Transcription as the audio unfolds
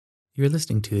You're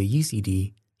listening to a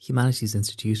UCD Humanities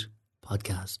Institute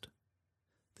podcast.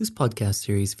 This podcast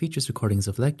series features recordings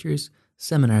of lectures,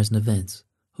 seminars and events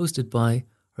hosted by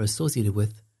or associated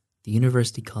with the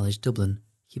University College Dublin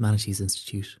Humanities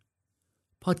Institute.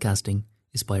 Podcasting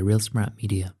is by Real Smart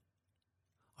Media.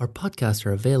 Our podcasts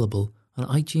are available on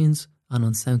iTunes and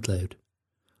on SoundCloud.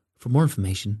 For more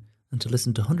information and to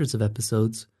listen to hundreds of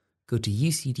episodes, go to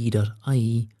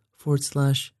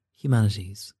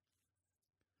ucd.ie/humanities.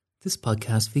 This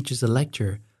podcast features a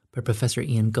lecture by Professor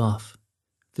Ian Goff,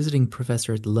 visiting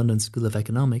professor at the London School of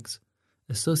Economics,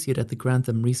 associate at the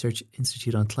Grantham Research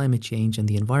Institute on Climate Change and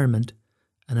the Environment,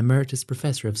 and emeritus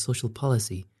professor of social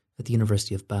policy at the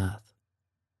University of Bath.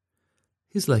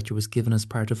 His lecture was given as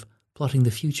part of Plotting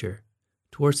the Future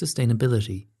towards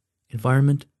Sustainability,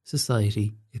 Environment,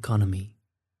 Society, Economy.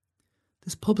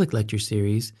 This public lecture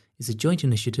series is a joint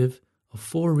initiative of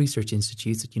 4 research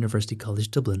institutes at University College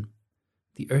Dublin: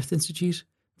 the Earth Institute,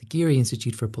 the Geary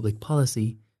Institute for Public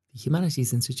Policy, the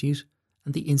Humanities Institute,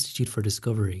 and the Institute for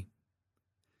Discovery.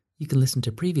 You can listen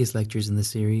to previous lectures in the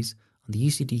series on the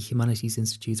UCD Humanities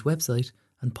Institute's website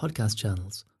and podcast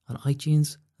channels on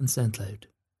iTunes and SoundCloud.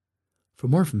 For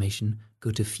more information,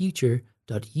 go to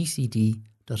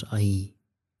future.ucd.ie.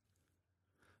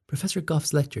 Professor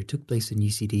Goff's lecture took place in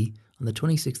UCD on the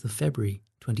 26th of February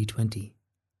 2020.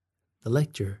 The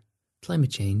lecture,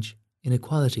 Climate Change,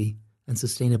 Inequality and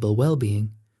Sustainable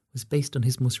Wellbeing, was based on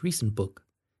his most recent book,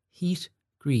 Heat,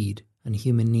 Greed and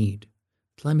Human Need,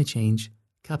 Climate Change,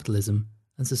 Capitalism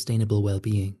and Sustainable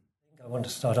Wellbeing. I want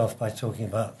to start off by talking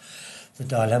about the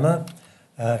dilemma,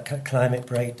 climate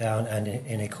breakdown and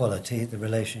inequality, the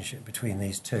relationship between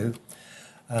these two,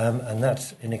 and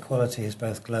that inequality is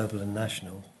both global and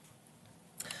national.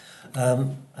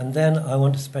 And then I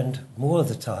want to spend more of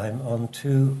the time on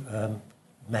 2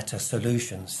 meta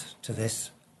solutions to this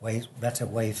better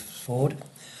way forward.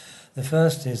 The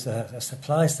first is a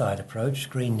supply-side approach,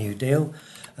 Green New Deal,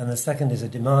 and the second is a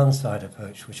demand-side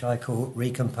approach, which I call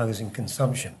recomposing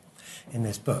consumption in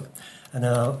this book. And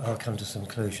then I'll come to some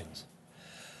conclusions.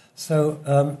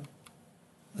 So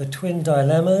the twin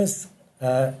dilemmas,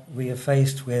 we are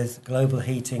faced with global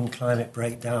heating, climate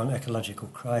breakdown, ecological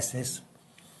crisis.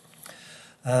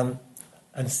 And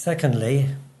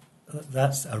secondly,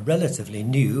 that's a relatively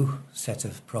new set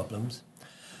of problems.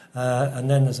 And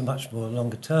then there's a much more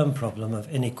longer-term problem of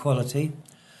inequality,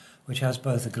 which has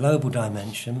both a global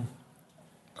dimension,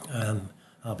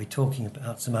 I'll be talking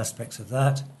about some aspects of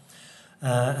that,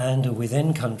 and a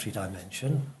within-country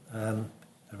dimension, the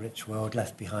rich world,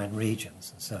 left-behind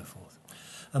regions, and so forth.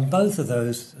 And both of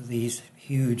these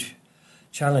huge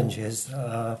challenges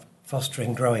are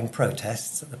fostering growing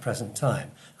protests at the present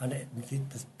time. And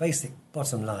the basic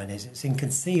bottom line is it's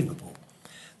inconceivable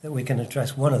that we can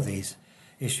address one of these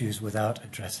issues without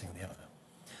addressing the other.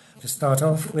 To start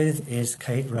off with is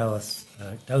Kate Raworth's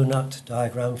donut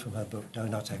diagram from her book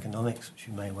Donut Economics, which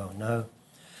you may well know,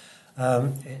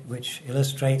 which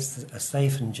illustrates a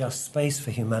safe and just space for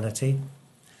humanity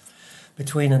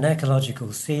between an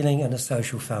ecological ceiling and a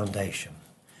social foundation.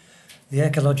 The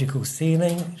ecological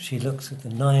ceiling, she looks at the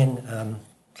 9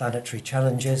 planetary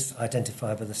challenges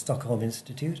identified by the Stockholm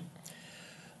Institute.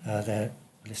 They're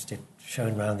listed,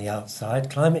 shown around the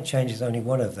outside. Climate change is only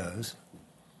one of those.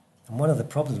 And one of the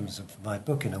problems of my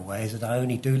book, in a way, is that I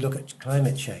only do look at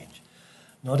climate change,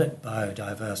 not at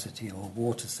biodiversity or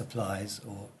water supplies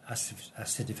or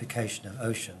acidification of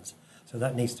oceans. So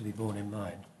that needs to be borne in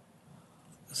mind.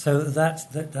 So that's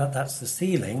the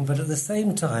ceiling, but at the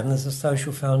same time there's a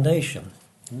social foundation.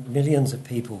 Millions of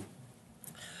people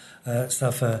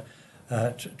suffer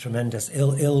tremendous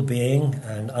ill-being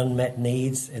and unmet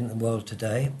needs in the world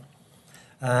today.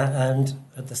 And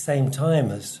at the same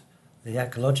time as the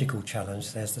ecological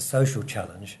challenge, there's the social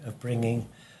challenge of bringing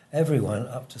everyone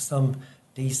up to some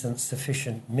decent,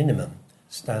 sufficient minimum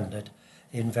standard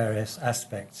in various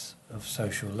aspects of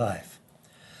social life.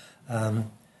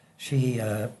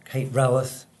 Kate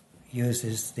Raworth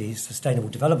uses the Sustainable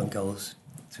Development Goals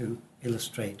to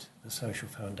illustrate the social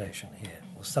foundation here,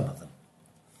 or some of them.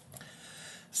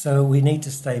 So we need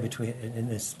to stay in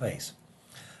this space.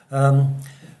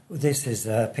 This is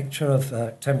a picture of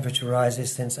temperature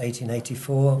rises since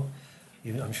 1884.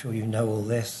 I'm sure you know all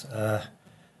this.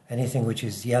 Anything which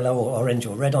is yellow or orange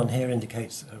or red on here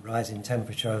indicates a rise in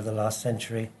temperature over the last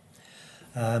century.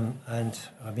 And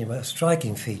I mean, a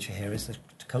striking feature here is the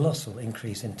colossal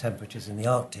increase in temperatures in the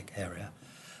Arctic area,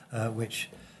 which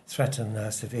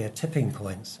threaten severe tipping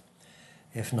points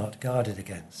if not guarded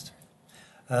against.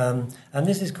 And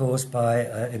this is caused by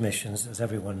emissions, as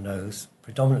everyone knows,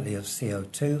 predominantly of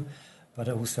CO2, but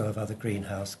also of other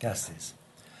greenhouse gases.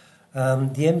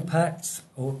 The impacts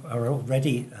are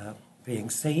already being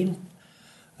seen.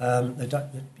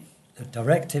 The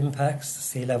direct impacts: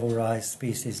 sea level rise,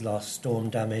 species loss, storm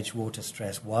damage, water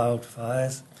stress,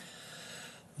 wildfires.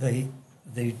 The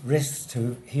risks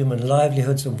to human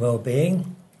livelihoods and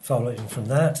well-being following from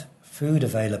that: food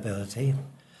availability,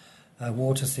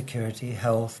 water security,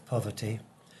 health, poverty,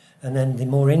 and then the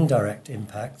more indirect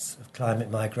impacts of climate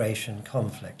migration,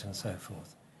 conflict, and so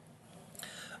forth.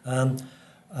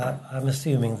 I'm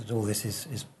assuming that all this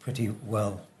is pretty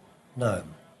well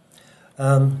known.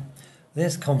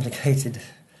 This complicated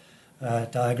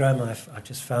diagram I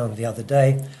just found the other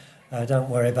day, don't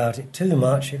worry about it too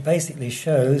much. It basically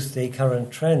shows the current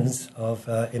trends of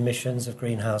emissions of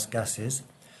greenhouse gases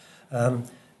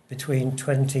between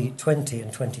 2020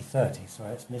 and 2030.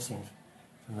 Sorry, it's missing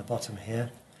from the bottom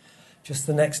here. Just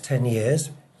the next 10 years.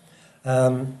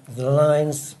 The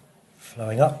lines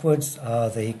flowing upwards are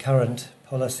the current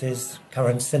policies,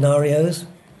 current scenarios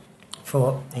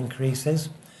for increases.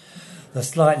 The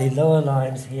slightly lower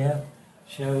lines here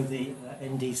show the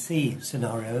NDC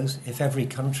scenarios if every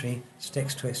country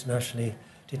sticks to its nationally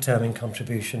determined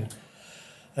contribution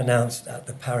announced at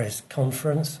the Paris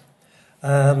conference.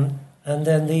 And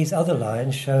then these other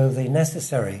lines show the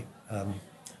necessary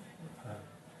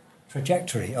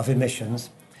trajectory of emissions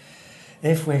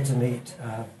if we're to meet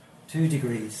 2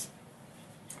 degrees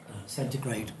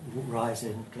centigrade rise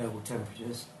in global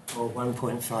temperatures or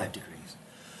 1.5 degrees.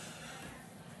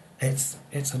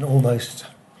 It's an almost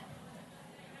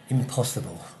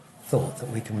impossible thought that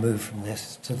we can move from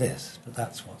this to this, but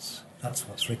that's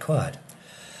what's required.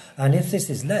 And if this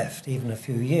is left even a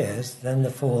few years, then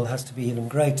the fall has to be even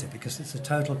greater, because it's the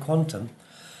total quantum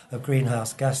of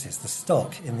greenhouse gases, the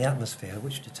stock in the atmosphere,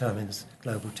 which determines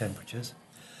global temperatures,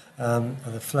 and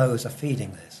the flows are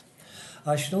feeding this.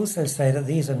 I should also say that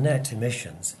these are net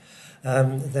emissions,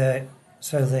 they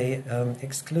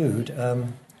exclude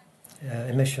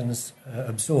emissions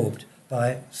absorbed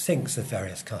by sinks of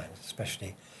various kinds,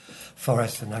 especially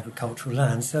forests and agricultural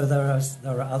land. So there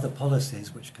are other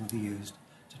policies which can be used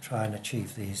to try and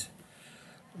achieve these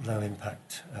low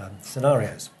impact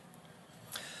scenarios.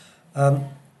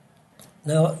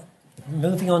 Now,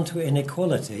 moving on to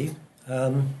inequality,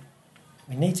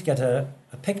 we need to get a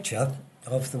picture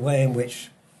of the way in which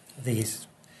these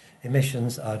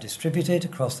emissions are distributed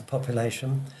across the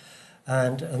population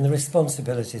and the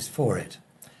responsibilities for it.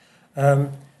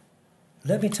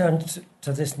 Let me turn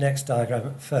to this next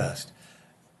diagram first.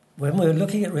 When we're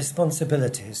looking at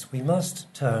responsibilities, we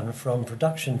must turn from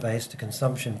production-based to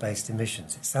consumption-based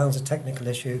emissions. It sounds a technical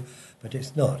issue, but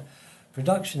it's not.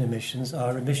 Production emissions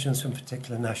are emissions from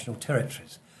particular national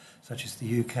territories, such as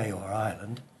the UK or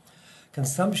Ireland.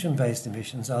 Consumption-based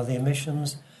emissions are the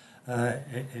emissions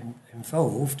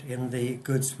involved in the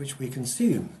goods which we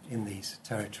consume in these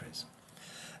territories.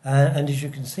 And as you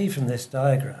can see from this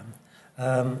diagram,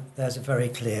 there's a very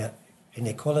clear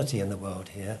inequality in the world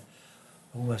here,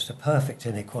 almost a perfect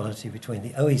inequality between the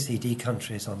OECD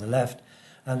countries on the left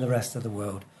and the rest of the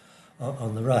world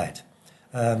on the right.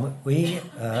 We,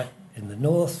 in the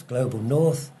north, global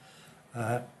north,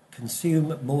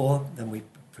 consume more than we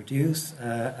produce,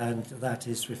 and that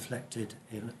is reflected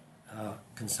in our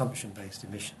consumption-based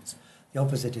emissions. The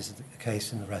opposite is the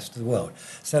case in the rest of the world.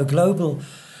 So global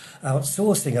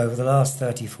outsourcing over the last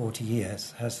 30, 40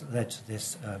 years has led to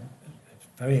this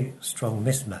very strong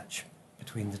mismatch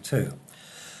between the two.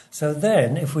 So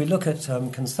then, if we look at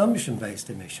consumption-based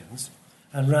emissions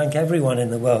and rank everyone in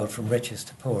the world from richest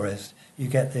to poorest, you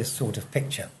get this sort of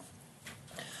picture.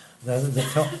 The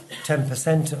top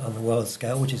 10% on the world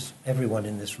scale, which is everyone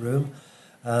in this room,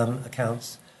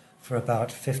 accounts for about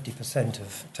 50%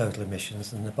 of total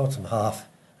emissions, and the bottom half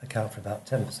account for about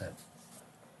 10%.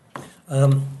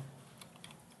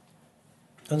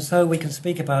 And so we can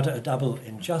speak about a double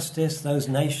injustice. Those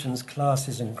nations,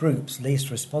 classes and groups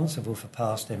least responsible for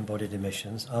past embodied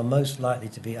emissions are most likely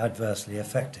to be adversely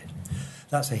affected.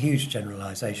 That's a huge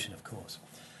generalisation, of course,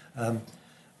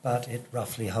 but it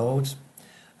roughly holds.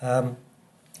 And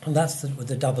that's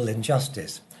the double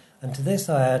injustice. And to this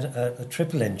I add a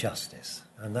triple injustice,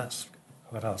 and that's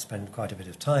what I'll spend quite a bit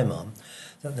of time on,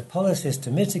 that the policies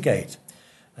to mitigate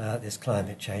this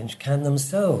climate change can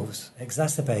themselves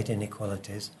exacerbate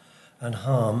inequalities and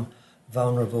harm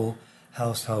vulnerable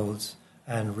households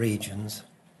and regions,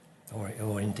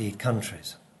 or indeed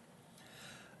countries.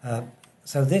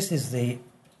 So this is the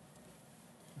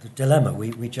dilemma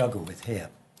we juggle with here,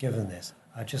 given this.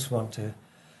 I just want to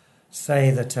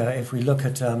say that if we look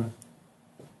at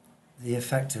the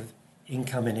effect of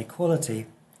income inequality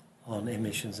on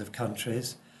emissions of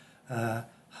countries,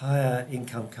 higher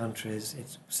income countries,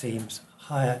 it seems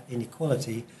higher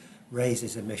inequality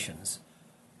raises emissions,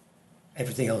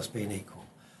 everything else being equal.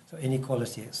 So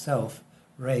inequality itself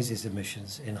raises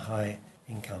emissions in high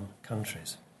income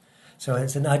countries. So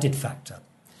it's an added factor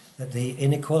that the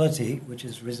inequality, which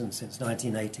has risen since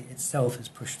 1980, itself has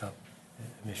pushed up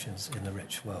emissions in the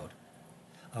rich world.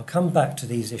 I'll come back to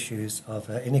these issues of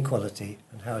inequality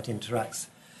and how it interacts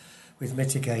with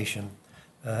mitigation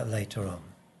later on.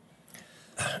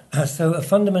 So a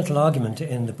fundamental argument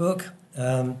in the book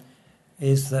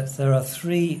is that there are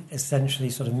three essentially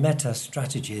sort of meta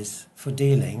strategies for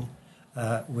dealing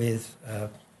with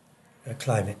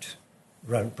climate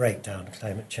breakdown,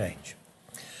 climate change.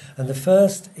 And the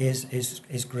first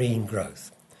is green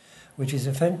growth, which is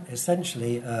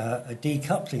essentially a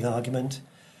decoupling argument.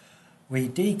 We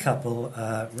decouple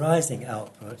rising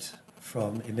output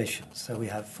from emissions. So we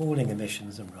have falling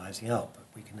emissions and rising output.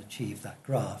 We can achieve that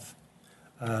graph.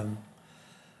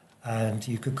 And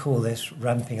you could call this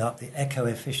ramping up the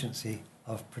eco-efficiency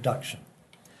of production.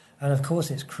 And of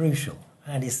course it's crucial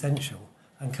and essential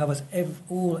and covers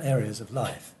all areas of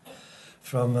life,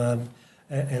 from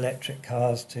electric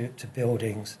cars to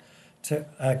buildings, to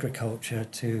agriculture,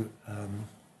 to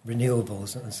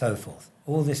renewables and so forth.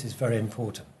 All this is very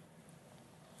important.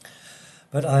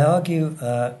 But I argue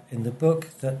in the book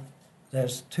that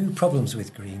there's two problems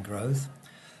with green growth.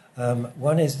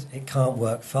 One is it can't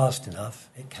work fast enough.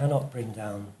 It cannot bring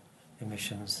down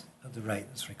emissions at the rate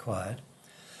that's required.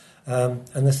 And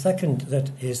the second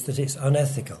is that it's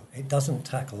unethical. It doesn't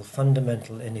tackle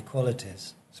fundamental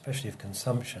inequalities, especially of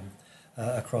consumption,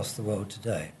 across the world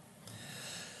today.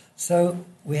 So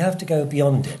we have to go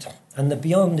beyond it. And the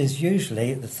beyond is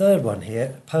usually, the third one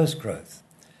here, post-growth.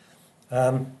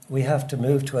 We have to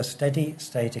move to a steady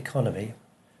state economy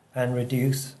and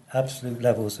reduce absolute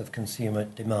levels of consumer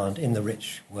demand in the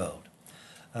rich world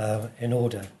in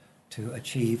order to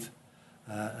achieve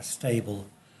a stable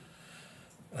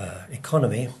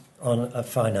economy on a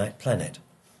finite planet.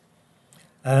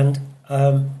 And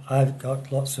I've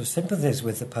got lots of sympathies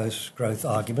with the post-growth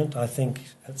argument. I think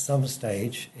at some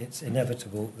stage it's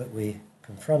inevitable that we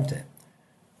confront it.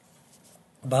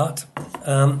 But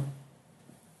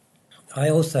I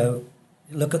also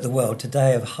look at the world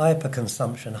today of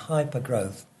hyper-consumption,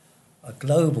 hyper-growth, a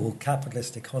global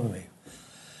capitalist economy,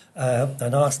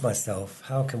 and ask myself,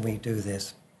 how can we do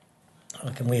this? How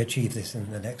can we achieve this in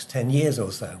the next 10 years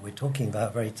or so? We're talking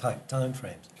about very tight time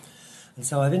frames. And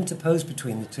so I've interposed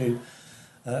between the two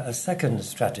a second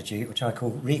strategy, which I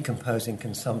call recomposing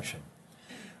consumption,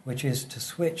 which is to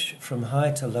switch from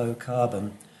high to low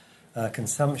carbon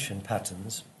consumption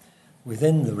patterns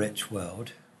within the rich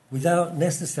world without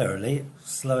necessarily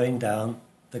slowing down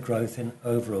the growth in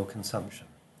overall consumption.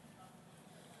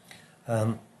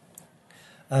 And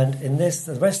in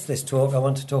the rest of this talk, I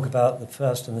want to talk about the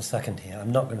first and the second here.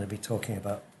 I'm not going to be talking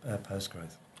about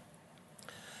post-growth,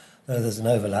 though there's an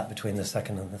overlap between the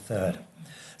second and the third.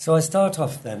 So I start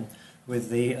off then with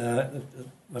the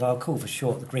what I'll call for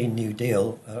short the Green New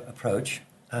Deal approach,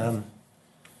 and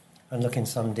look in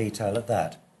some detail at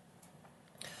that.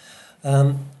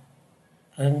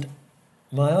 And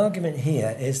my argument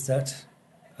here is that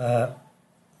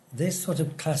this sort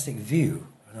of classic view,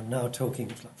 and I'm now talking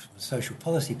from a social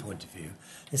policy point of view,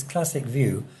 this classic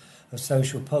view of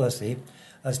social policy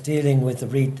as dealing with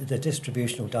the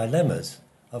distributional dilemmas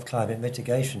of climate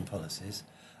mitigation policies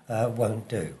won't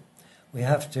do. We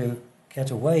have to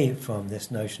get away from this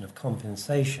notion of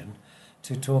compensation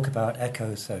to talk about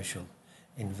eco-social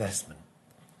investment.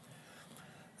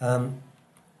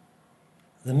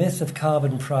 The myth of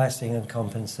carbon pricing and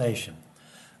compensation.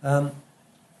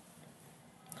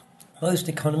 Most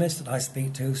economists that I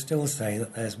speak to still say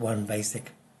that there's one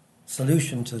basic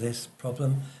solution to this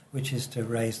problem, which is to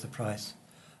raise the price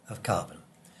of carbon,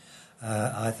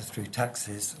 either through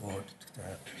taxes or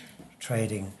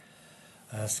trading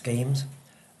schemes.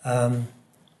 And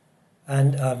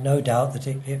I've no doubt that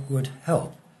it would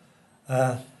help.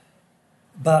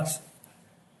 But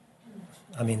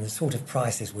I mean, the sort of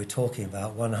prices we're talking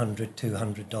about, $100,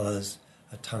 $200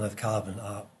 a tonne of carbon,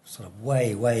 are sort of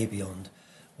way, way beyond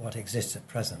what exists at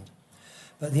present.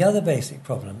 But the other basic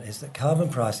problem is that carbon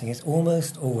pricing is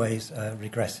almost always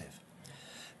regressive,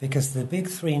 because the big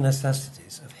three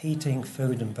necessities of heating,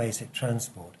 food and basic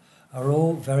transport are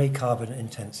all very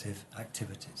carbon-intensive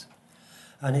activities.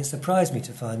 And it surprised me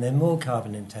to find they're more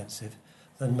carbon-intensive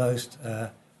than most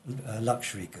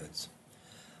luxury goods.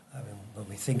 I mean, when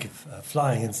we think of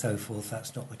flying and so forth,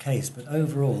 that's not the case. But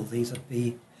overall, these are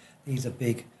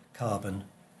big carbon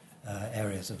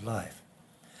areas of life.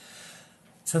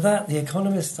 To that, the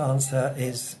economist's answer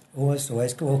is always,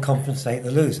 we'll compensate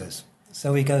the losers.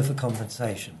 So we go for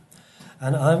compensation.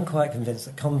 And I'm quite convinced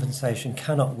that compensation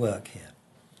cannot work here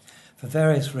for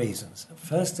various reasons.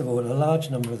 First of all, a large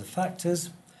number of the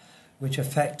factors which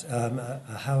affect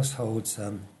a household's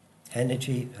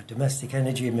energy, domestic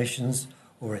energy emissions,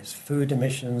 or its food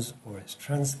emissions, or its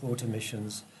transport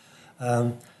emissions,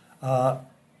 are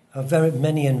very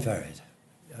many and varied.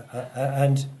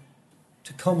 And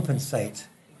to compensate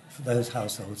for those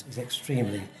households is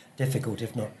extremely difficult,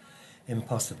 if not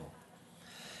impossible.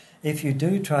 If you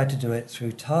do try to do it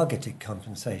through targeted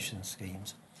compensation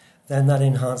schemes, then that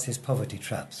enhances poverty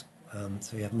traps.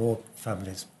 So you have more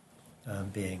families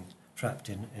being trapped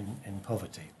in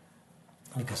poverty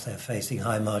because they're facing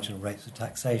high marginal rates of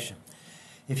taxation.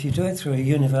 If you do it through a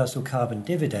universal carbon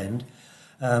dividend,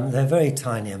 they're very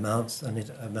tiny amounts, and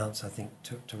it amounts, I think,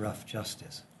 to rough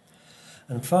justice.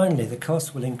 And finally, the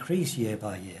costs will increase year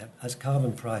by year. As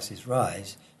carbon prices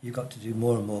rise, you've got to do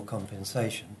more and more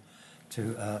compensation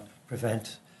to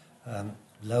prevent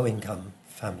low-income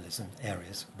families and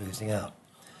areas losing out.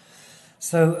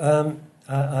 So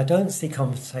I don't see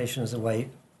compensation as a way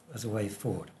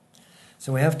forward.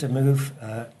 So we have to move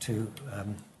to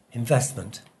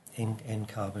investment in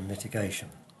carbon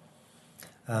mitigation,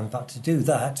 but to do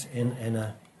that in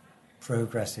a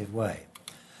progressive way.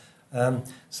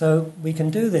 So we can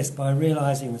do this by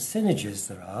realising the synergies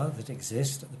that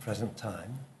exist at the present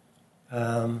time.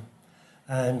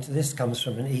 And this comes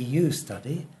from an EU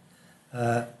study,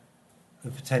 the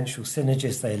potential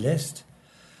synergies they list.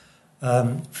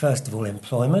 First of all,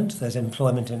 employment. There's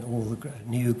employment in all the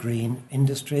new green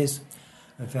industries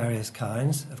of various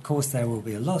kinds. Of course, there will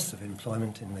be a loss of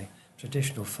employment in the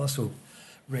traditional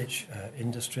fossil-rich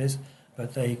industries,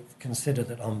 but they consider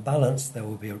that on balance there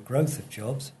will be a growth of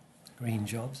jobs, green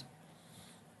jobs,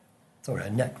 a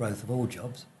net growth of all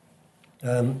jobs.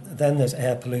 Then there's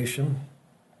air pollution.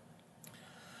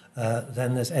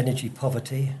 Then there's energy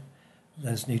poverty.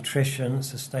 There's nutrition,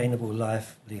 sustainable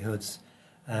livelihoods,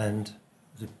 and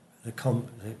the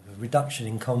reduction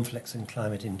in conflicts and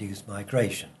climate-induced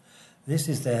migration. This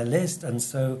is their list, and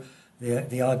so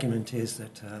the argument is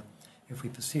that if we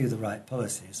pursue the right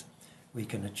policies, we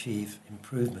can achieve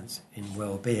improvements in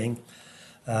well-being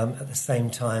at the same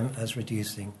time as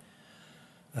reducing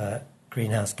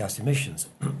greenhouse gas emissions.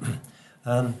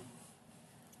 And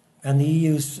the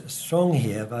EU's strong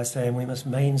here by saying we must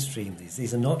mainstream these.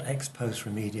 These are not ex post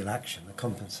remedial action. The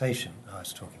compensation I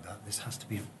was talking about, this has to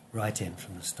be right in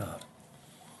from the start.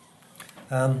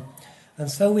 And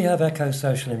so we have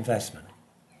eco-social investment.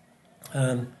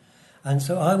 And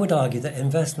so I would argue that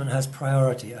investment has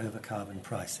priority over carbon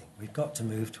pricing. We've got to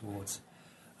move towards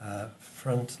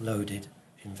front-loaded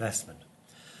investment.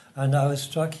 And I was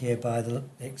struck here by the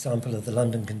example of the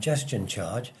London congestion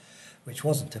charge, which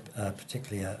wasn't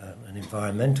particularly an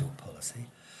environmental policy,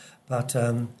 but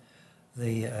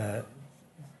the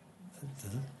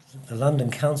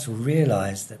London Council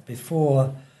realised that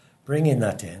before bringing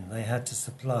that in, they had to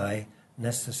supply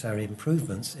necessary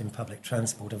improvements in public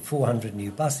transport, and 400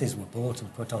 new buses were bought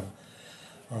and put on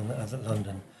the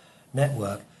London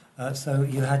network. So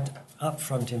you had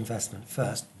upfront investment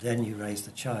first, then you raise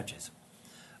the charges.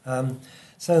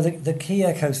 So the key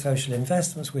eco-social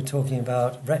investments, we're talking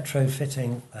about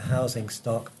retrofitting the housing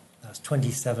stock. That's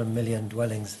 27 million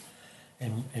dwellings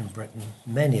in Britain,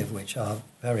 many of which are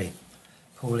very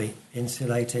poorly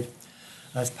insulated.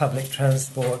 As public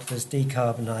transport, as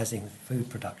decarbonising food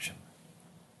production.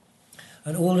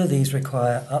 And all of these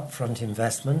require upfront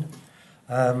investment,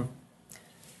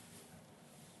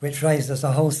 which raises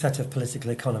a whole set of political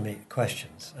economy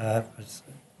questions.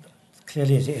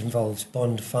 Clearly, it involves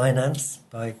bond finance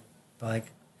by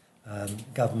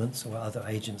governments or other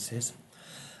agencies.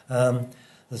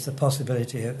 There's the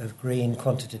possibility of green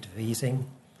quantitative easing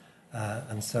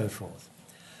and so forth.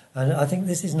 And I think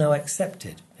this is now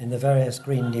accepted in the various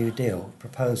Green New Deal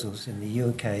proposals in the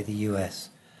UK, the US,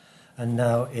 and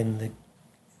now in the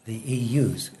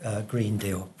EU's Green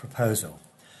Deal proposal.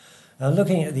 Now,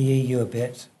 looking at the EU a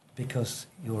bit, because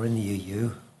you're in the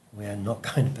EU, we're not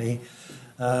going to be,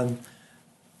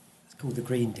 it's called the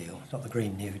Green Deal, not the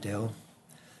Green New Deal,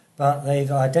 but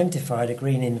they've identified a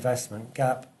green investment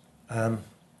gap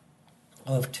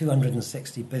of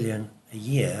 260 billion a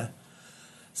year,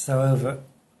 so over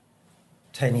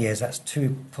 10 years, that's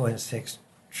 2.6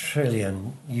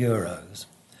 trillion euros.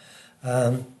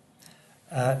 And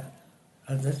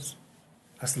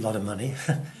that's a lot of money.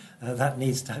 That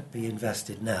needs to be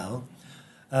invested now.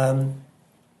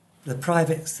 The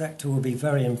private sector will be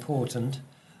very important,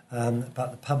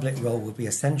 but the public role will be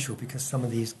essential because some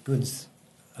of these goods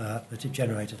that are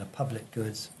generated are public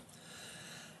goods.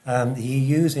 The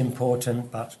EU is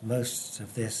important, but most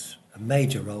of this, a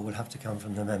major role, will have to come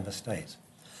from the member states.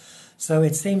 So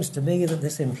it seems to me that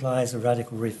this implies a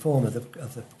radical reform of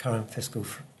the current fiscal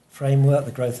framework,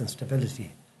 the Growth and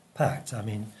Stability Pact. I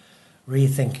mean,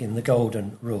 rethinking the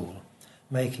golden rule,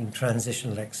 making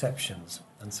transitional exceptions,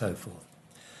 and so forth.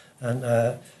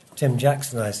 And Tim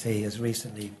Jackson, I see, has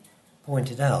recently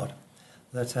pointed out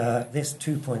that this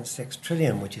 2.6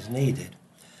 trillion which is needed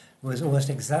was almost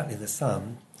exactly the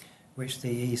sum which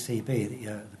the ECB,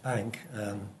 the bank,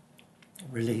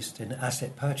 released in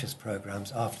asset purchase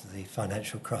programs after the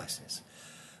financial crisis,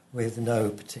 with no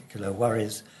particular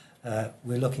worries.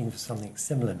 We're looking for something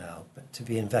similar now, but to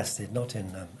be invested not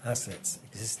in assets,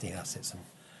 existing assets and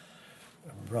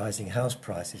rising house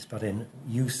prices, but in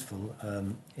useful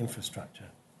infrastructure.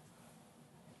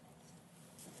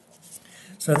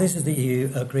 So this is the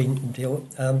EU Green Deal.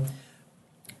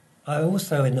 I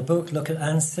also, in the book, look at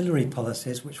ancillary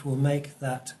policies which will make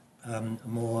that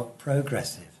more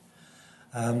progressive.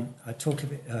 I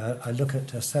look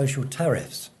at social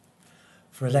tariffs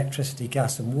for electricity,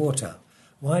 gas and water.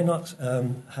 Why not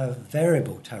have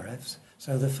variable tariffs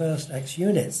so the first X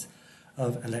units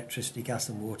of electricity, gas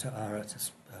and water are at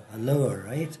a lower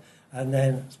rate, and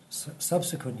then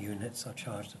subsequent units are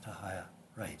charged at a higher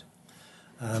rate?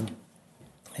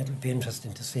 It would be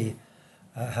interesting to see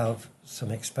how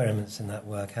some experiments in that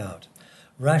work out.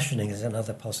 Rationing is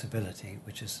another possibility,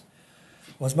 which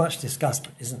was much discussed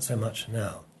but isn't so much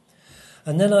now.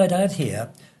 And then I'd add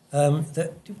here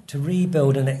that to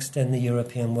rebuild and extend the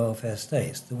European welfare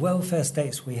states. The welfare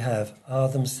states we have are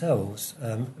themselves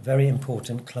very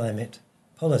important climate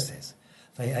policies.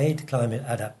 They aid climate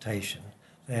adaptation,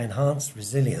 they enhance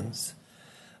resilience,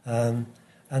 and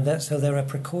so they're a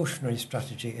precautionary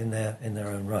strategy in their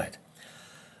own right.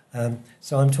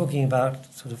 So I'm talking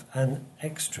about sort of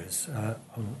extras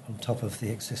on top of the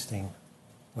existing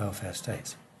welfare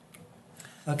states.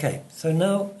 Okay, so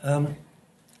now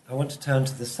I want to turn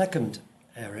to the second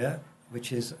area,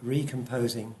 which is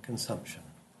recomposing consumption.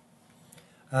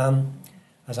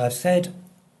 As I've said,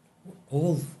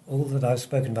 all that I've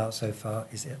spoken about so far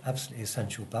is absolutely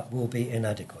essential, but will be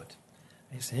inadequate.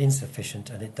 It's insufficient,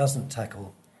 and it doesn't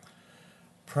tackle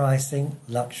pricing,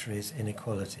 luxuries,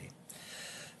 inequality.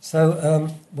 So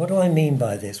what do I mean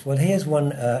by this? Well, here's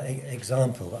one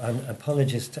example.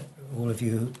 Apologies to all of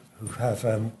you who have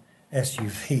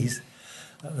SUVs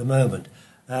at the moment.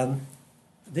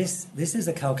 This is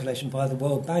a calculation by the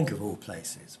World Bank of all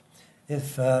places.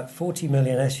 If 40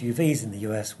 million SUVs in the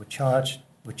US were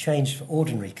changed for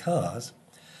ordinary cars,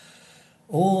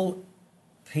 all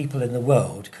people in the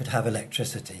world could have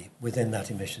electricity within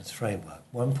that emissions framework.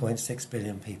 1.6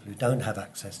 billion people who don't have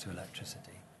access to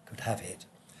electricity could have it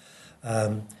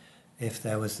if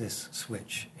there was this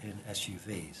switch in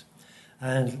SUVs.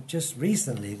 And just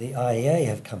recently, the IEA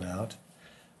have come out,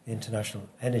 the International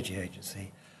Energy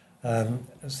Agency,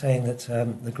 saying that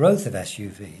the growth of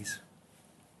SUVs,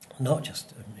 not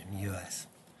just in the US,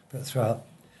 but throughout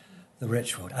the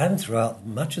rich world and throughout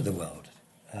much of the world,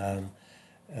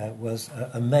 was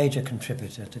a major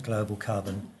contributor to global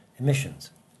carbon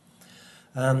emissions.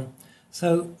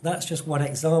 So that's just one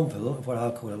example of what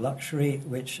I'll call a luxury,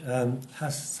 which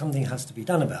something has to be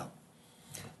done about.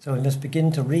 So we must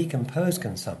begin to recompose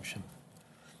consumption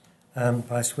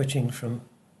by switching from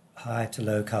high to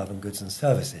low carbon goods and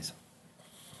services.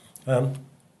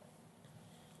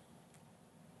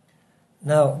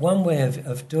 Now, one way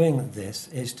of doing this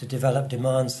is to develop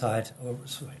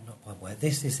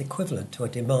this is equivalent to a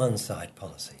demand-side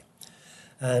policy.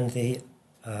 And the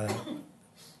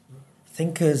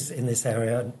thinkers in this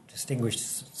area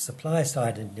distinguished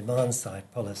supply-side and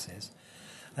demand-side policies,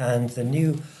 and the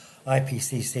new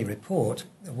IPCC report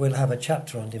will have a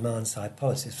chapter on demand-side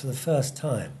policies for the first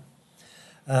time.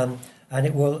 And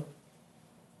it will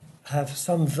have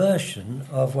some version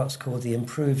of what's called the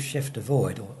improve, shift,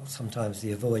 avoid, or sometimes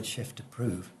the avoid, shift,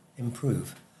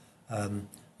 improve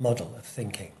model of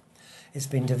thinking. It's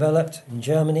been developed in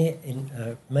Germany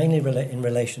mainly in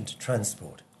relation to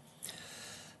transport.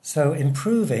 So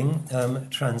improving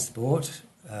transport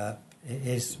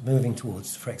is moving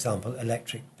towards, for example,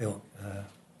 electric-built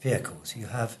vehicles. You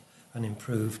have an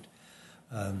improved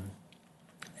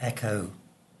eco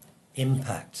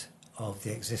impact of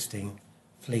the existing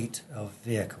fleet of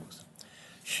vehicles.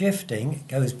 Shifting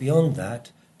goes beyond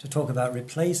that to talk about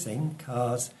replacing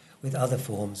cars with other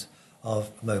forms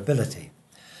of mobility,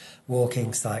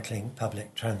 walking, cycling,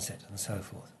 public transit, and so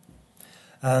forth.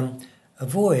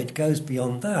 Avoid goes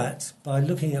beyond that by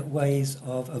looking at ways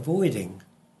of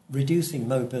reducing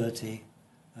mobility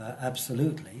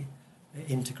absolutely,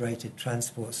 integrated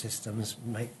transport systems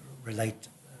relate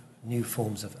new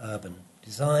forms of urban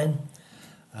design.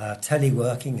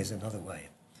 Teleworking is another way.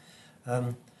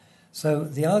 So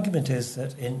the argument is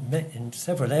that in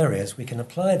several areas we can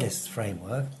apply this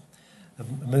framework of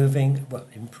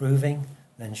improving,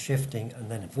 then shifting,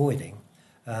 and then avoiding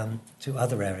to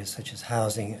other areas such as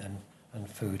housing and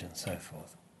food and so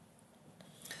forth.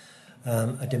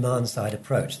 A demand-side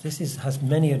approach. This has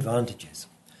many advantages.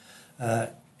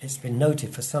 It's been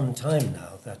noted for some time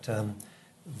now that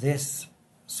this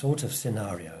sort of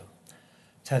scenario,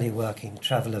 teleworking,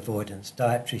 travel avoidance,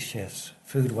 dietary shifts,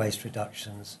 food waste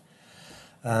reductions,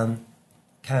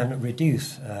 can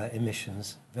reduce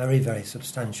emissions very, very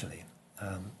substantially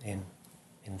in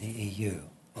the EU,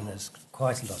 and there's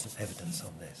quite a lot of evidence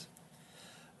on this.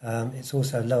 It's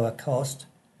also lower cost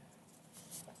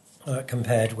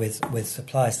compared with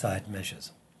supply-side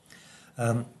measures.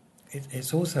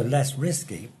 It's also less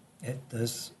risky.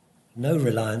 There's no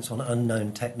reliance on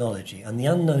unknown technology, and the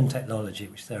unknown technology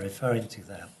which they're referring to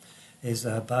there is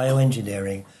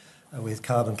bioengineering with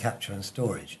carbon capture and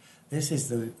storage. This is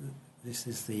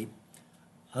the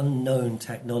unknown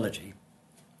technology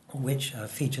which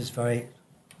features very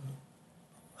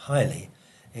highly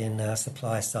in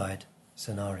supply-side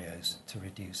scenarios to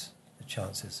reduce the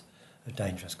chances of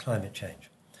dangerous climate change.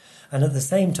 And at the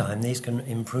same time, these can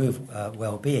improve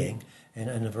well-being in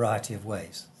a variety of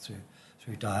ways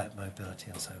through diet, mobility,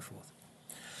 and so forth.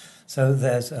 So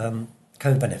there's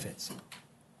co-benefits.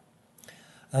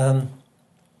 But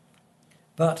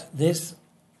this,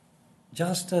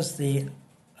 just as the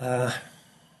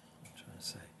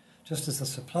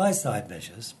supply-side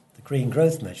measures, the green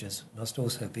growth measures, must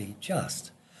also be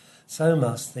just, so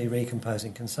must the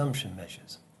recomposing consumption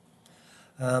measures.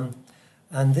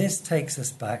 And this takes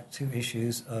us back to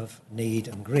issues of need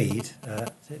and greed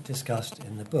discussed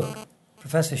in the book.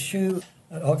 Professor Hsu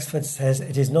at Oxford says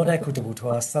it is not equitable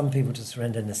to ask some people to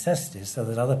surrender necessities so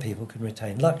that other people can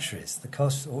retain luxuries. The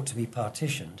costs ought to be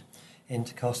partitioned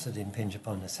into costs that impinge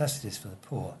upon necessities for the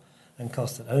poor and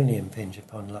costs that only impinge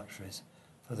upon luxuries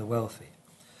for the wealthy.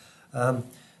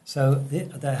 So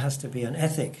there has to be an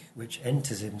ethic which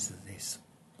enters into this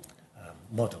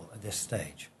model at this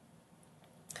stage.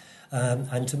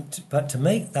 But to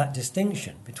make that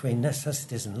distinction between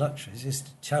necessities and luxuries is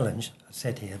to challenge, I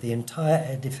said here, the entire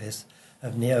edifice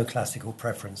of neoclassical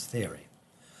preference theory.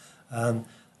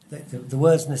 The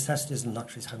words necessities and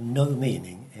luxuries have no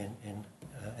meaning in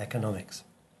economics.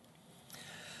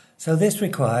 So this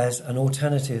requires an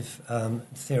alternative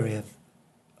theory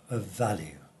of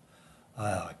value,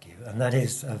 I argue, and that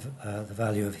is of the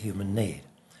value of human need.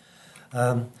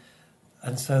 And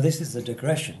so this is the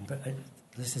digression, but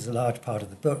this is a large part of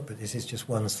the book, but this is just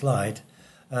one slide.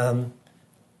 There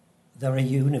are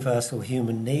universal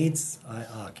human needs, I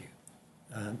argue.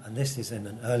 And this is in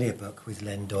an earlier book with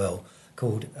Len Doyle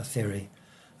called A Theory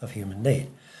of Human Need.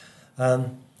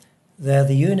 They're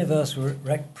the universal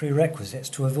prerequisites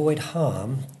to avoid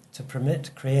harm, to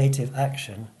permit creative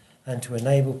action, and to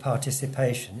enable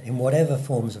participation in whatever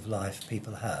forms of life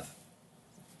people have.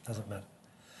 Doesn't matter.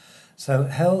 So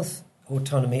health,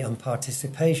 autonomy, and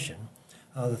participation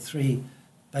are the three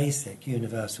basic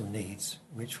universal needs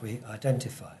which we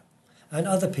identify. And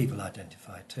other people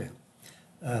identify too,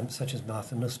 such as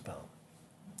Martha Nussbaum,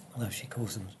 although she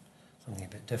calls them something a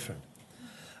bit different.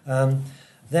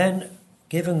 Then,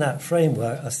 given that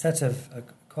framework,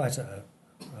 quite a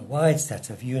wide set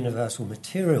of universal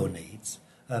material needs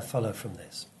follow from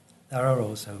this. There are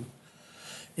also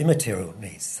immaterial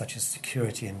needs, such as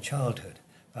security in childhood,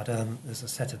 but there's a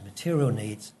set of material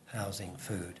needs, housing,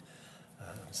 food,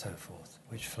 and so forth,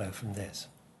 which flow from this.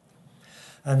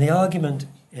 And the argument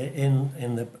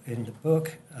in the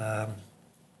book,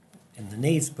 in the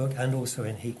needs book, and also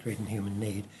in Heat, Greed and Human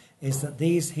Need, is that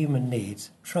these human needs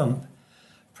trump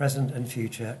present and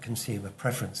future consumer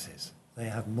preferences. They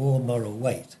have more moral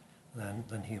weight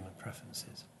than human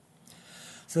preferences.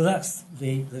 So that's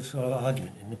the sort of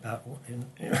argument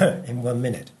in 1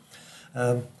 minute.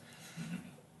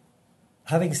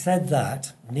 Having said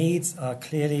that, needs are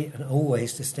clearly and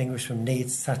always distinguished from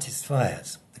needs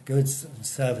satisfiers, the goods and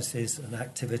services and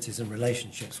activities and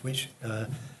relationships which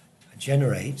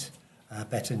generate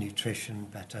better nutrition,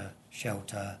 better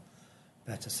shelter,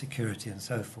 better security, and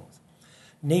so forth.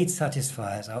 Needs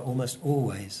satisfiers are almost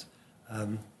always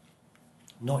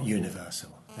not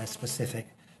universal. They're specific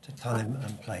to time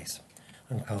and place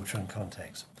and culture and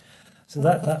context. So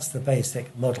that's the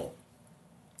basic model.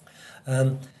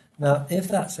 Now, if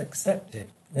that's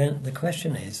accepted, then the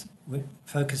question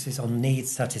focuses on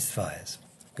needs satisfiers,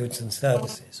 goods and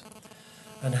services.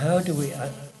 And how do we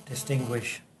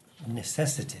distinguish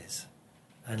necessities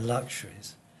and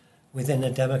luxuries within a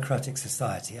democratic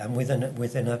society and within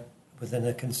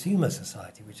a consumer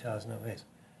society, which ours now is.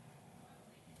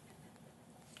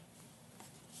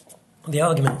 The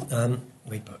argument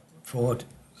we put forward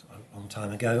a long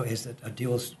time ago is that a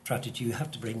dual strategy, you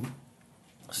have to bring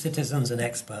citizens and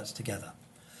experts together.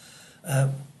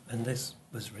 And this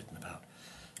was written about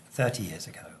 30 years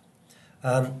ago.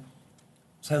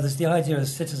 So there's the idea of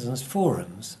citizens'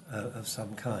 forums of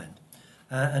some kind.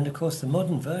 And of course the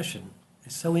modern version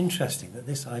is so interesting that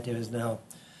this idea has now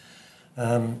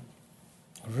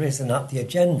risen up the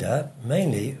agenda,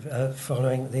 mainly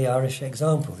following the Irish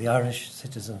example. The Irish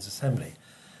Citizens' Assembly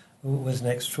was an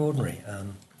extraordinary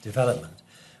development,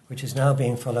 which is now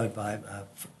being followed by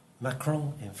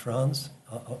Macron in France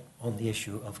on the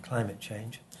issue of climate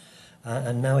change,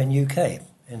 and now in UK,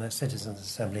 in a Citizens'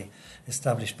 Assembly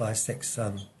established by 6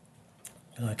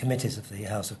 committees of the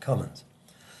House of Commons.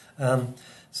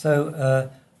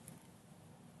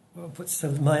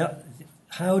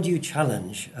 How do you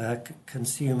challenge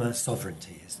consumer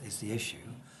sovereignty is the issue.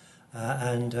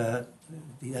 And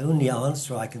the only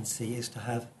answer I can see is to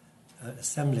have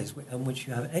assemblies in which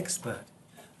you have expert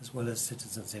as well as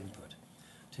citizens' input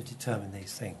to determine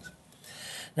these things.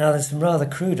 Now, there's some rather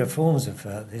cruder forms of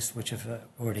this which have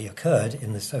already occurred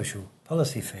in the social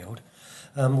policy field.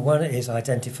 One is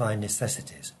identifying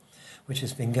necessities, which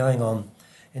has been going on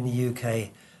in the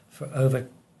UK for over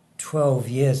 12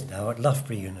 years now at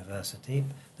Loughborough University,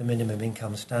 the minimum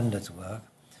income standards work,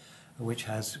 which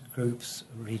has groups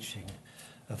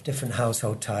of different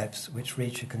household types which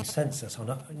reach a consensus on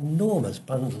an enormous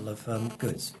bundle of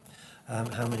goods.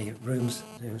 How many rooms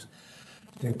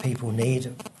do people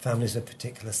need, families of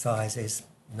particular sizes,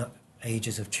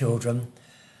 ages of children,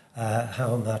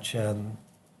 how much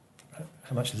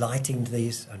lighting do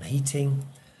these and heating.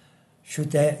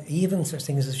 Should there, even such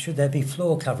things as should there be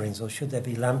floor coverings or should there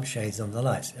be lampshades on the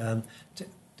lights?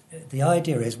 The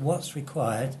idea is what's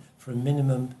required for a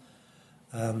minimum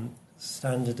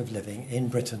standard of living in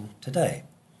Britain today.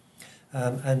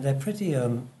 And they're pretty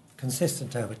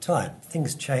consistent over time.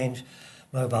 Things change.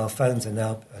 Mobile phones are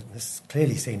now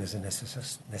clearly seen as a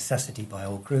necessity by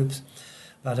all groups.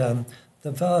 But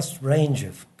the vast range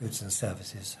of goods and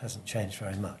services hasn't changed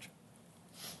very much.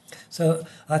 So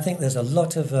I think there's a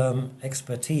lot of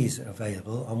expertise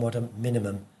available on what a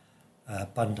minimum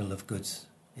bundle of goods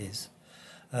is.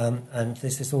 And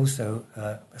this is also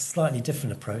a slightly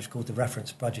different approach called the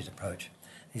reference budget approach.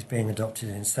 It's being adopted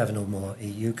in 7 or more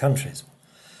EU countries.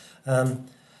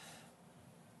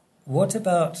 What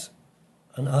about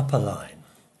an upper line?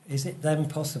 Is it then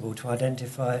possible to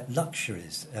identify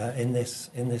luxuries in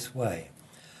this way?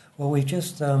 Well, we've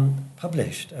just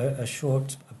published a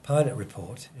short pilot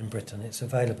report in Britain. It's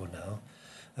available now,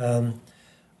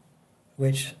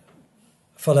 which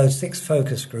followed 6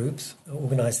 focus groups,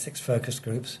 organised 6 focus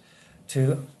groups,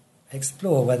 to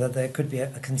explore whether there could be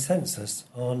a consensus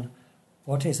on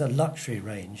what is a luxury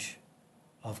range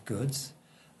of goods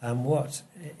and what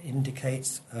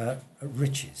indicates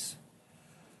riches,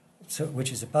 so,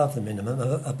 which is above the minimum,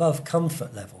 above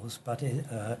comfort levels, but it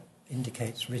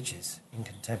indicates riches in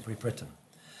contemporary Britain.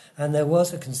 And there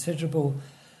was a considerable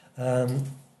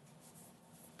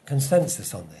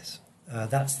consensus on this.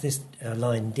 That's this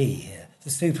line D here. The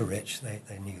super rich,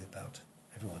 they knew about.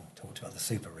 Everyone talked about the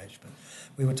super rich, but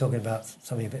we were talking about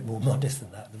something a bit more modest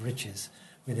than that, the riches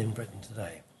within Britain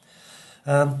today.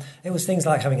 It was things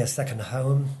like having a second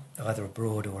home, either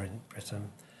abroad or in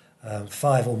Britain,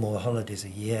 5 or more holidays a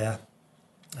year,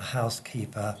 a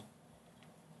housekeeper,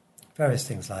 various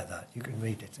things like that. You can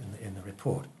read it in the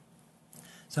report.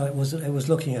 So it was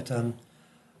looking at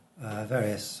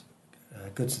various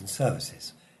goods and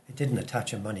services. It didn't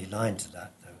attach a money line to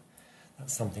that, though.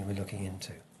 That's something we're looking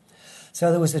into. So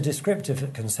there was a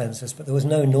descriptive consensus, but there was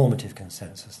no normative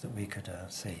consensus that we could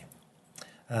see.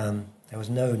 There was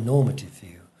no normative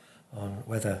view on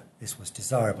whether this was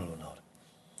desirable or not.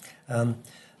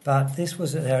 But this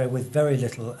was an area with very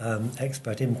little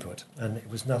expert input, and it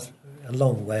was not a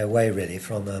long way away, really,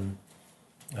 from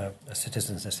a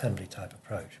citizens' assembly type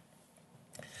approach.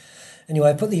 Anyway,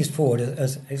 I put these forward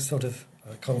as sort of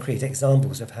concrete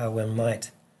examples of how one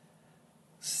might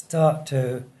start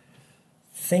to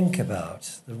think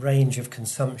about the range of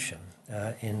consumption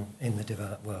in the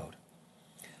developed world.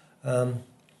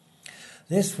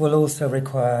 This will also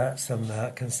require some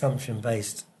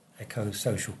consumption-based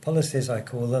eco-social policies, I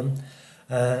call them,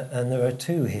 and there are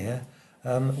 2 here.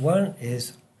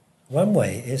 One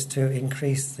way is to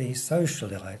increase the social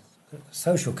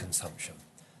consumption,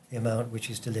 the amount which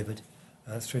is delivered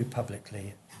through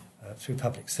publicly through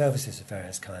public services of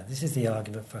various kinds. This is the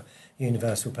argument for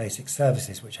universal basic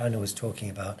services, which Anna was talking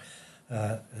about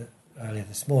earlier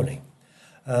this morning.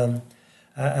 And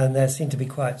there seem to be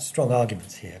quite strong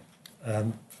arguments here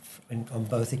on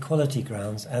both equality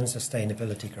grounds and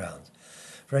sustainability grounds.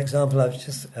 For example, I've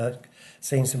just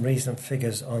seen some recent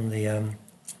figures on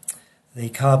the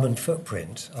carbon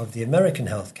footprint of the American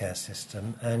healthcare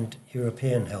system and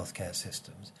European healthcare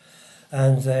systems.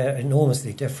 And they're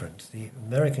enormously different. The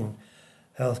American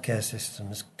healthcare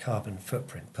system's carbon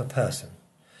footprint per person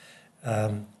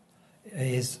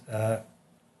is, per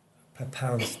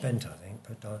pound spent, I think,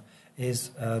 per dollar,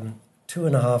 is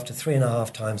 2.5 to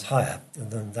 3.5 times higher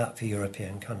than that for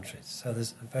European countries. So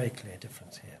there's a very clear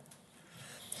difference here.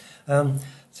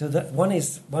 So that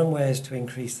one way is to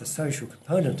increase the social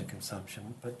component of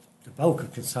consumption, but the bulk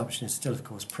of consumption is still, of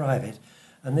course, private.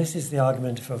 And this is the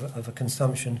argument of a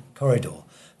consumption corridor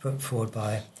put forward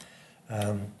by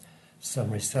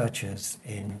some researchers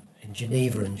in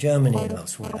Geneva and Germany and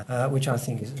elsewhere, which I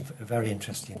think is a very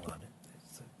interesting one.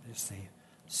 It's the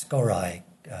SCORI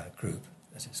group,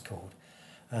 as it's called,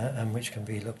 and which can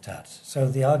be looked at. So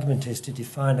the argument is to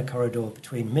define a corridor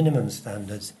between minimum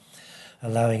standards,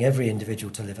 allowing every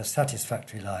individual to live a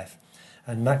satisfactory life,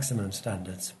 and maximum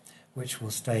standards, which will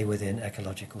stay within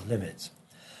ecological limits.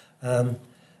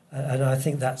 And I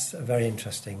think that's a very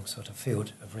interesting sort of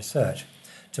field of research.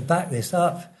 To back this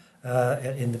up,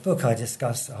 in the book I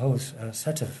discuss a whole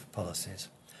set of policies,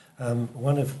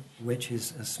 one of which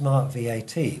is a smart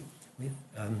VAT.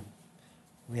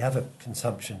 We have a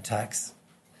consumption tax,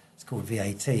 it's called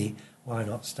VAT. Why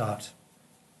not start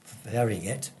varying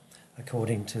it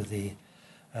according to the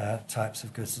types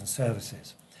of goods and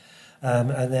services?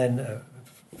 And then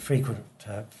frequent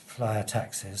flyer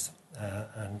taxes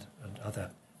and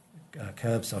other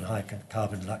curbs on high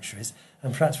carbon luxuries,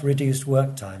 and perhaps reduced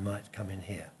work time might come in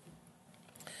here.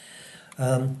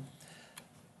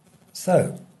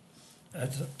 So,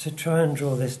 to try and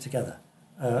draw this together.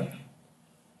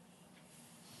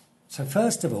 So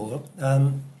first of all,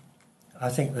 I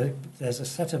think that there's a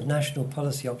set of national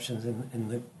policy options in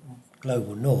the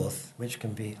global north which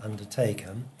can be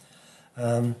undertaken.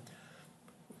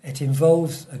 It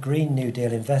involves a Green New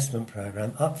Deal investment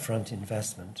programme, upfront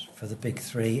investment for the big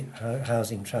three,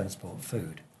 housing, transport,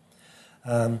 food.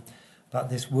 But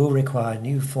this will require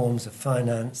new forms of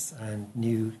finance and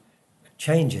new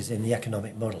changes in the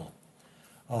economic model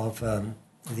of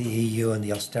the EU and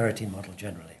the austerity model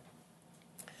generally.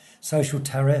 Social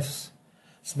tariffs,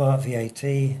 smart VAT,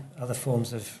 other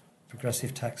forms of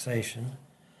progressive taxation,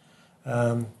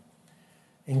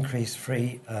 increased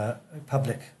free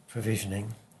public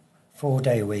provisioning,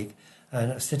 4-day week,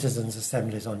 and citizens'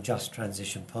 assemblies on just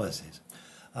transition policies.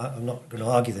 I'm not going to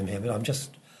argue them here, but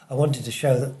I wanted to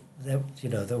show that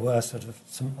there were sort of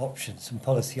some options, some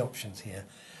policy options here,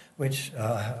 which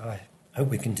I hope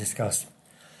we can discuss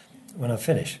when I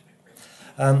finish.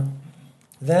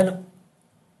 Then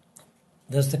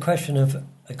there's the question of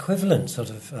equivalent sort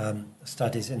of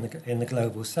studies in the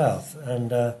global south,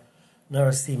 and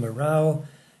Narasimha Rao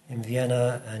in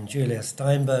Vienna and Julia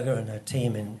Steinberger and her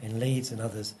team in Leeds and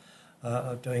others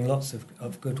are doing lots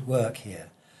of good work here.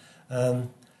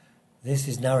 This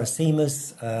is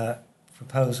Narasimha's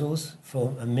proposals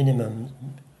for a minimum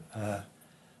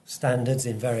standards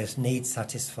in various needs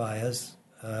satisfiers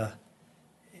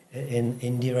in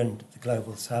India and the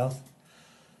global south.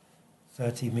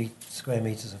 30 square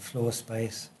metres of floor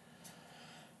space,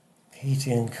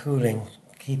 heating and cooling,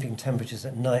 keeping temperatures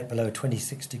at night below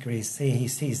 26 degrees C. He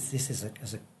sees this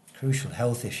as a crucial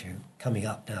health issue coming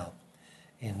up now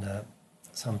in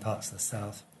some parts of the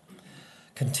south.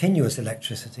 Continuous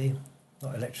electricity,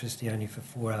 not electricity only for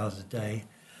 4 hours a day,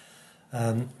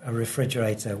 a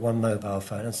refrigerator, one mobile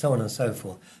phone, and so on and so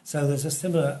forth. So there's a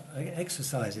similar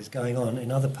exercises going on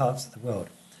in other parts of the world.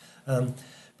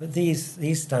 But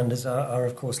these standards are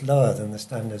of course lower than the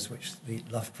standards which the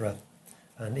Loughborough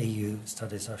and EU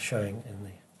studies are showing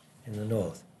in the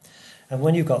north. And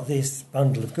when you've got this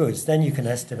bundle of goods, then you can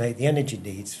estimate the energy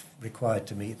needs required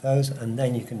to meet those, and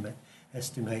then you can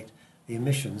estimate the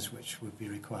emissions which would be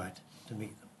required to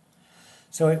meet them.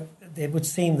 So it would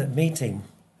seem that meeting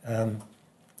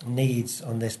needs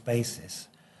on this basis,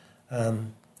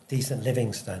 decent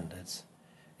living standards,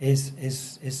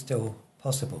 is still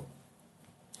possible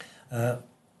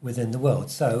within the world.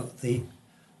 So the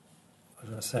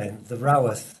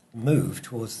Raworth move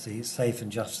towards the safe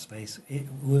and just space, it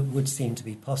would seem to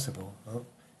be possible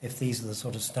if these are the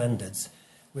sort of standards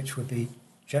which would be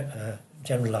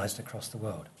generalised across the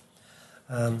world.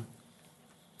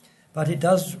 But it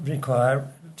does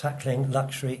require tackling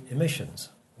luxury emissions,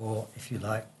 or, if you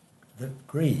like, the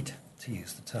greed, to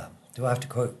use the term. Do I have to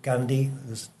quote Gandhi?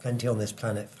 There's plenty on this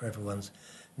planet for everyone's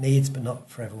needs, but not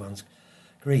for everyone's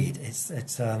greed.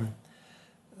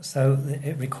 So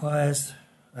it requires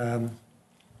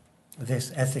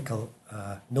this ethical,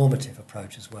 normative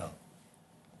approach as well.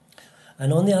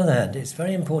 And on the other hand, it's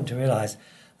very important to realise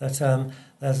that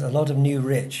there's a lot of new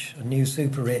rich and new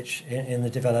super rich in the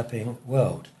developing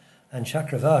world. And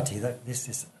Chakravarti, this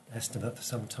is an estimate for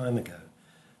some time ago,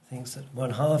 thinks that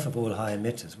 1/2 of all high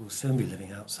emitters will soon be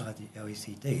living outside the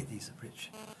OECD. These are rich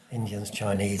Indians,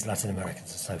 Chinese, Latin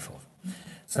Americans, and so forth.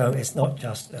 So it's not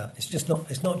just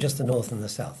the north and the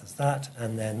south. There's that,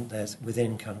 and then there's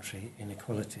within country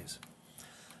inequalities.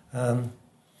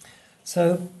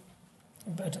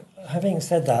 But having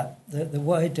said that, the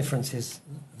wide differences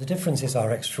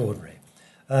are extraordinary.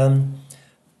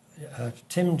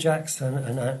 Tim Jackson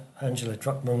and Angela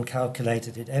Druckmann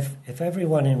calculated it. If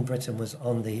everyone in Britain was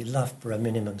on the Loughborough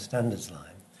minimum standards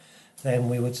line, then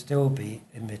we would still be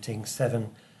emitting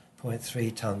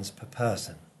 7.3 tonnes per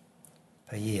person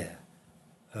per year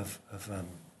of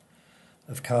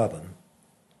carbon,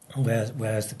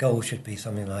 whereas the goal should be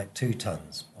something like 2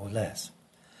 tonnes or less.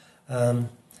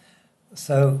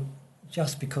 So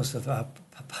just because of our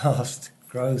past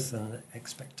growth and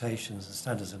expectations and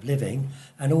standards of living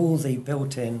and all the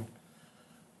built-in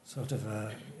sort of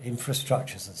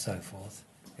infrastructures and so forth,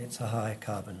 it's a high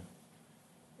carbon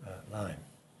line.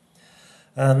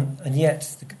 And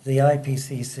yet the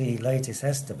IPCC latest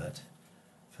estimate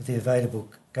for the available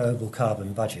global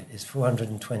carbon budget is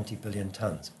 420 billion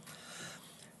tonnes.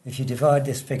 If you divide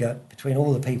this figure between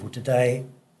all the people today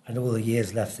and all the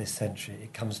years left this century,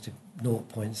 it comes to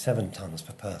 0.7 tonnes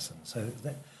per person. So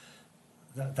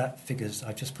that figures,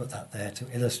 I just put that there to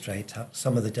illustrate how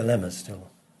some of the dilemmas still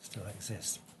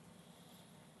exist.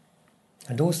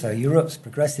 And also, Europe's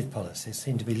progressive policies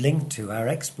seem to be linked to our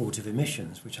export of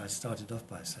emissions, which I started off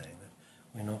by saying that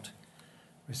we're not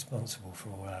responsible for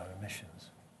all our emissions.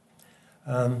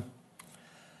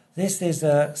 This is,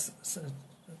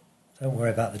 don't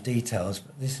worry about the details,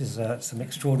 but this is some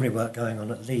extraordinary work going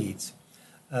on at Leeds,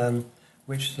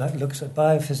 which looks at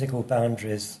biophysical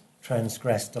boundaries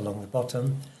transgressed along the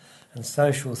bottom and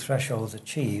social thresholds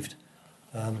achieved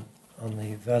on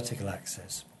the vertical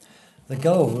axis. The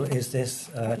goal is this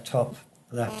top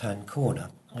left-hand corner,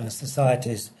 and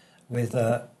societies with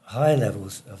high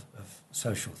levels of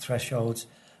social thresholds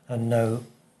and no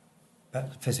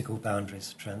physical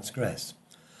boundaries transgressed.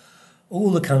 All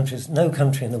the countries, no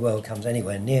country in the world comes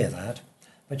anywhere near that,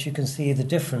 but you can see the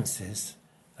differences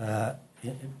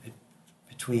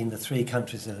between the 3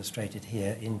 countries illustrated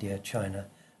here, India, China,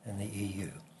 and the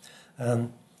EU.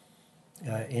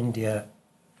 India,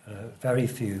 very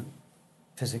few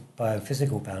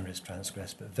biophysical boundaries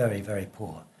transgressed, but very, very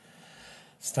poor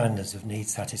standards of need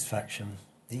satisfaction.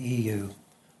 The EU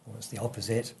was the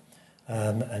opposite,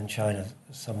 and China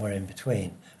somewhere in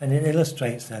between. And it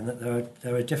illustrates then that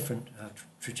there are different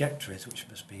trajectories which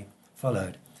must be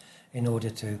followed in order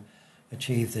to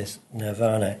achieve this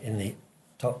nirvana in the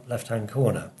top left-hand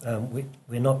corner.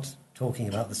 We're not talking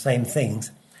about the same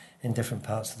things in different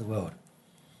parts of the world.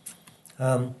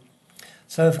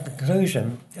 So for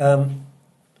conclusion,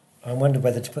 I wonder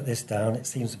whether to put this down. It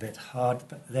seems a bit hard,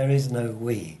 but there is no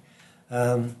we.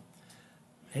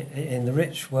 In the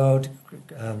rich world,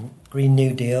 Green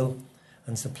New Deal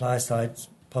and supply-side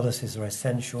policies are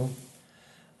essential,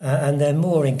 and they're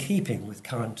more in keeping with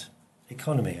current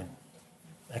economy and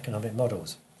economic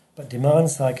models. But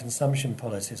demand-side consumption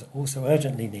policies are also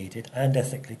urgently needed and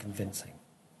ethically convincing,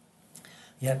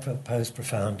 yet pose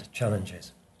profound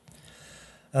challenges.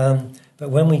 But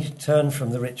when we turn from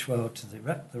the rich world to the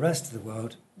rest of the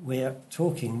world, we're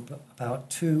talking about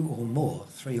 2 or more,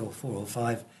 3 or 4 or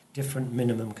 5 different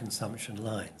minimum consumption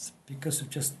lines because of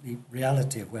just the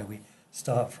reality of where we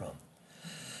start from.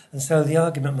 And so the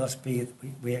argument must be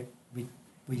that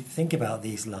we think about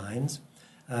these lines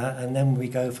and then we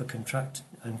go for contract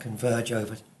and converge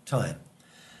over time.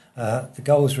 The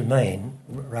goals remain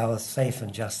rather safe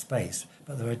and just space,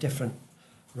 but there are different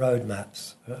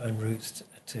roadmaps and routes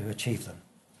to achieve them.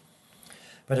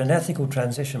 But an ethical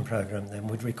transition programme then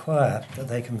would require that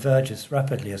they converge as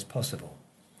rapidly as possible.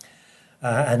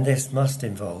 And this must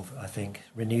involve, I think,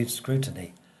 renewed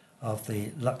scrutiny of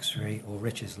the luxury or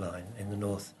riches line in the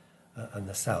north and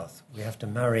the south. We have to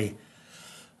marry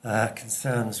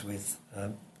concerns with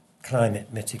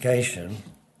climate mitigation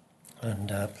and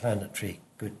planetary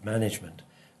good management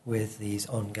with these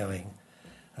ongoing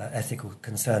ethical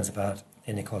concerns about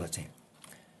inequality.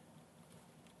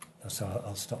 So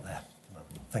I'll stop there.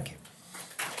 Thank you.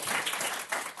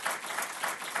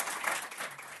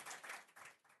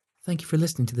 Thank you for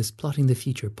listening to this Plotting the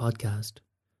Future podcast.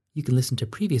 You can listen to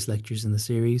previous lectures in the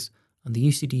series on the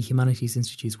UCD Humanities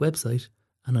Institute's website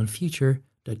and on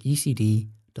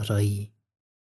future.ucd.ie.